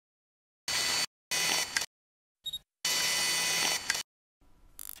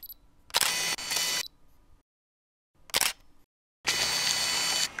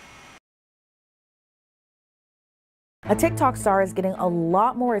A TikTok star is getting a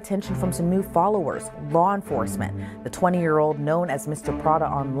lot more attention from some new followers, law enforcement. The 20-year-old known as Mr. Prada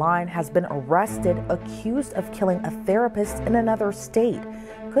online has been arrested, accused of killing a therapist in another state.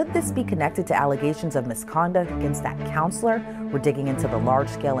 Could this be connected to allegations of misconduct against that counselor? We're digging into the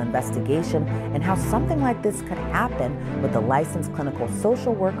large-scale investigation and how something like this could happen with a licensed clinical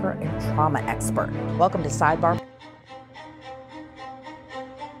social worker and trauma expert. Welcome to Sidebar.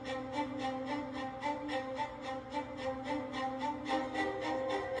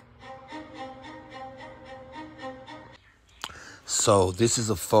 So this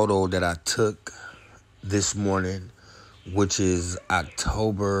is a photo that I took this morning, which is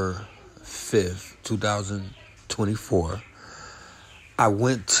October 5th, 2024. I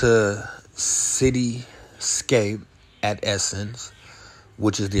went to Cityscape at Essence,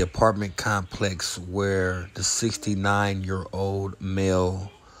 which is the apartment complex where the 69-year-old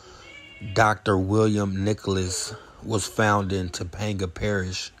male Dr. William Nicholas was found in Topanga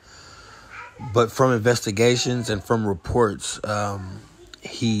Parish. But from investigations and from reports,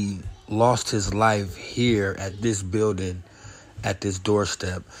 he lost his life here at this building, at this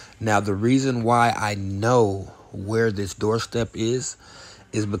doorstep. Now, the reason why I know where this doorstep is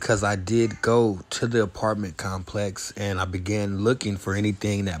because I did go to the apartment complex and I began looking for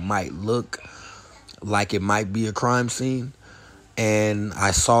anything that might look like it might be a crime scene. And I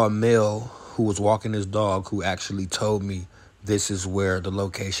saw a male who was walking his dog who actually told me this is where the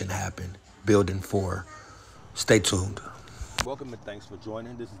location happened. Building 4. Stay tuned. Welcome and thanks for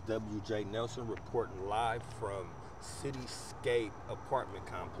joining. This is WJ Nelson reporting live from Cityscape apartment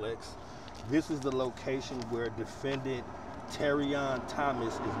complex. This is the location where defendant Terryon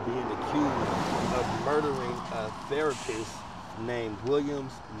Thomas is being accused of murdering a therapist named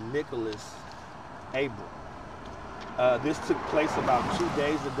Williams Nicholas Abram. This took place about 2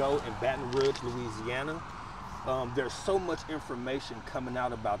 days ago in Baton Rouge, Louisiana. There's so much information coming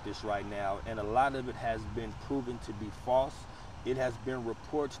out about this right now, and a lot of it has been proven to be false. It has been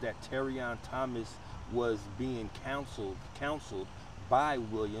reports that Terryon Thomas was being counseled by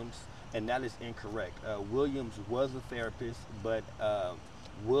Williams, and that is incorrect. Williams was a therapist, but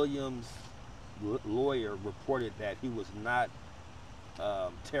Williams' lawyer reported that he was not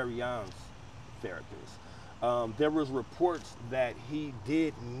Terryon's therapist. There was reports that he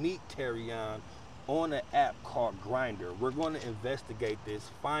did meet Terryon on an app called Grindr. We're going to investigate this,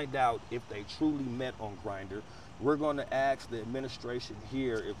 find out if they truly met on Grindr. We're going to ask the administration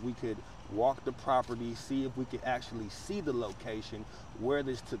here if we could walk the property, see if we could actually see the location where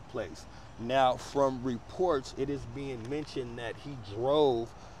this took place. Now, from reports, it is being mentioned that he drove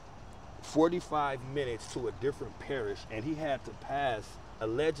 45 minutes to a different parish and he had to pass,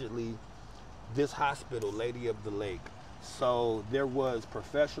 allegedly, this hospital, Lady of the Lake. So there was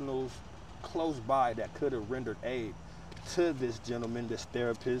professionals close by that could have rendered aid to this gentleman, this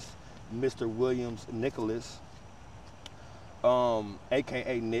therapist, Mr. Williams Nicholas,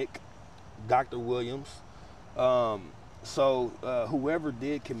 aka Nick, Dr. Williams. Whoever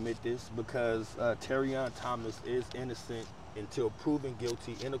did commit this, because Terryon Thomas is innocent until proven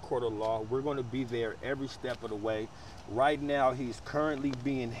guilty in a court of law. We're going to be there every step of the way. Right now, he's currently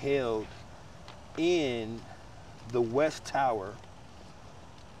being held in the West Tower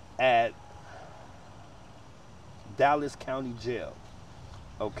at Dallas County Jail.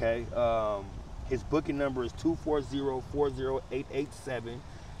 Okay, his booking number is 240-40887,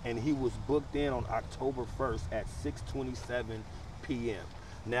 and he was booked in on October 1st at 6:27 p.m.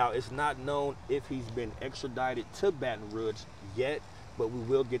 Now, it's not known if he's been extradited to Baton Rouge yet, but we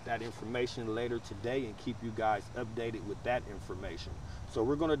will get that information later today and keep you guys updated with that information. So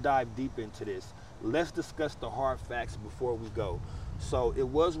we're going to dive deep into this. Let's discuss the hard facts before we go. So it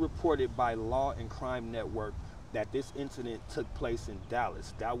was reported by Law and Crime Network that this incident took place in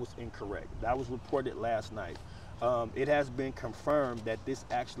Dallas. That was incorrect. That was reported last night. It has been confirmed that this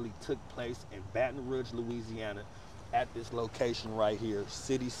actually took place in Baton Rouge, Louisiana, at this location right here,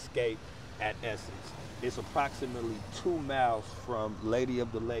 Cityscape at Essence. It's approximately 2 miles from Lady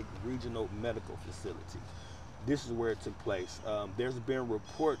of the Lake Regional Medical Facility. This is where it took place. There's been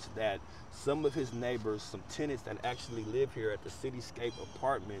reports that some of his neighbors, some tenants that actually live here at the Cityscape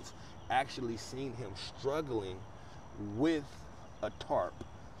apartments, actually seen him struggling with a tarp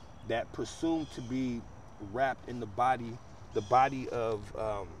that presumed to be wrapped in the body of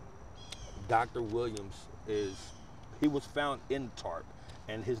Dr. Williams. He was found in the tarp,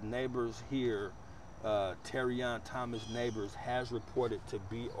 and his neighbors here, Terryon Thomas neighbors, has reported to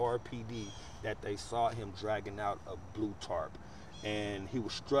BRPD that they saw him dragging out a blue tarp and he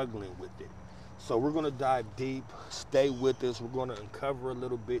was struggling with it. So we're going to dive deep. Stay with us. We're going to uncover a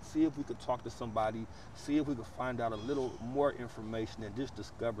little bit, see if we could talk to somebody, see if we could find out a little more information and just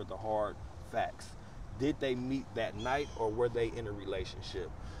discover the hard facts. Did they meet that night, or were they in a relationship?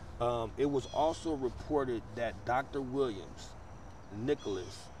 It was also reported that Dr. Williams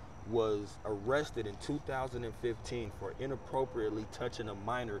Nicholas was arrested in 2015 for inappropriately touching a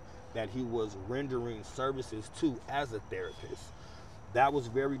minor that he was rendering services to as a therapist. That was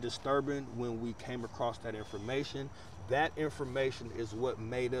very disturbing when we came across that information. That information is what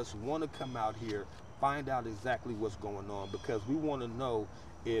made us want to come out here, find out exactly what's going on, because we want to know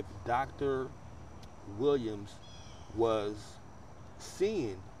if Dr. Williams was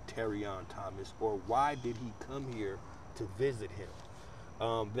seeing Terryon Thomas, or why did he come here to visit him.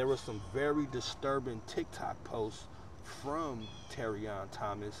 There were some very disturbing TikTok posts from Terryon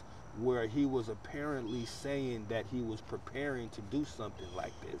Thomas where he was apparently saying that he was preparing to do something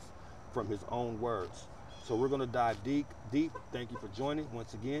like this from his own words. So we're going to dive deep. Thank you for joining.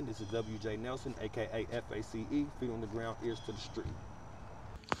 Once again, this is WJ Nelson, aka FACE, feet on the ground, ears to the street.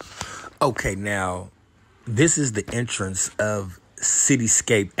 Okay, now this is the entrance of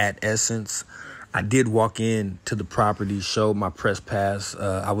Cityscape at Essence. I did walk in to the property, showed my press pass.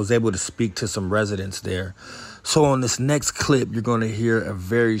 I was able to speak to some residents there. So on this next clip, you're going to hear a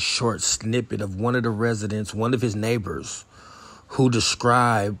very short snippet of one of the residents, one of his neighbors, who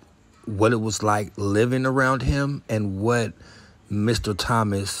described what it was like living around him and what Mr.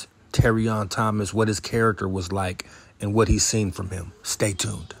 Thomas, Terryon Thomas, what his character was like and what he's seen from him. Stay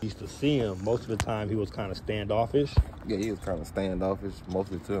tuned. I used to see him. Most of the time, he was kind of standoffish. Yeah, he was kind of standoffish,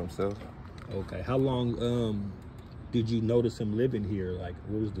 mostly to himself. Okay. How long did you notice him living here? Like,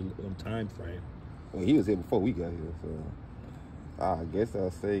 what was the time frame? Well, he was here before we got here, so I guess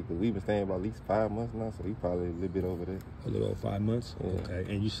I'll say, because we've been staying about at least 5 months now, so he probably a little bit over there. A little over 5 months? Yeah.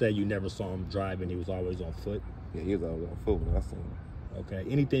 Okay. And you say you never saw him driving, he was always on foot? Yeah, he was always on foot when I seen him. Okay.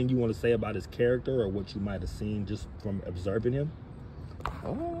 Anything you want to say about his character or what you might have seen just from observing him? I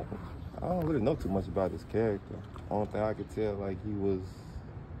don't really know too much about his character. Only thing I could tell, like, he was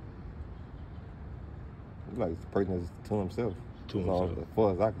like the person that's to himself. As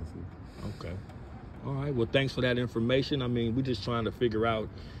far as I can see. Okay. All right. Well, thanks for that information. I mean, we're just trying to figure out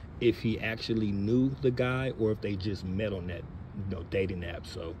if he actually knew the guy or if they just met on that, dating app.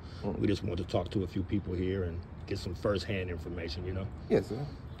 So we just want to talk to a few people here and get some first-hand information, Yes, sir.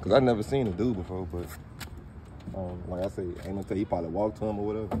 Because I never seen a dude before, but like I said, ain't no tell he probably walked to him or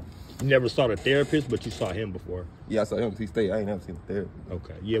whatever. You never saw the therapist, but you saw him before. Yeah, I saw him because he stayed. I ain't never seen the therapist.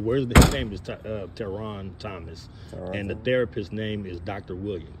 Okay. Yeah, his name is Terryon Thomas, and the therapist's name is Dr.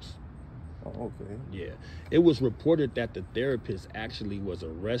 Williams. Oh, okay. Yeah. It was reported that the therapist actually was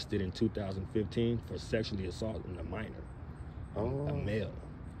arrested in 2015 for sexually assaulting a minor, a male.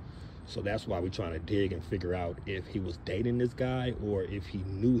 So that's why we're trying to dig and figure out if he was dating this guy or if he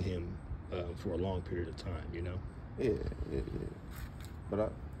knew him for a long period of time, Yeah. But like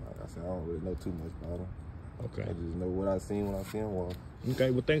I said, I don't really know too much about him. Okay. I just know what I seen when I see him walk.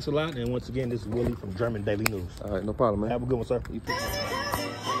 Okay, well, thanks a lot. And once again, this is Willie from German Daily News. All right, no problem, man. Have a good one, sir. You too.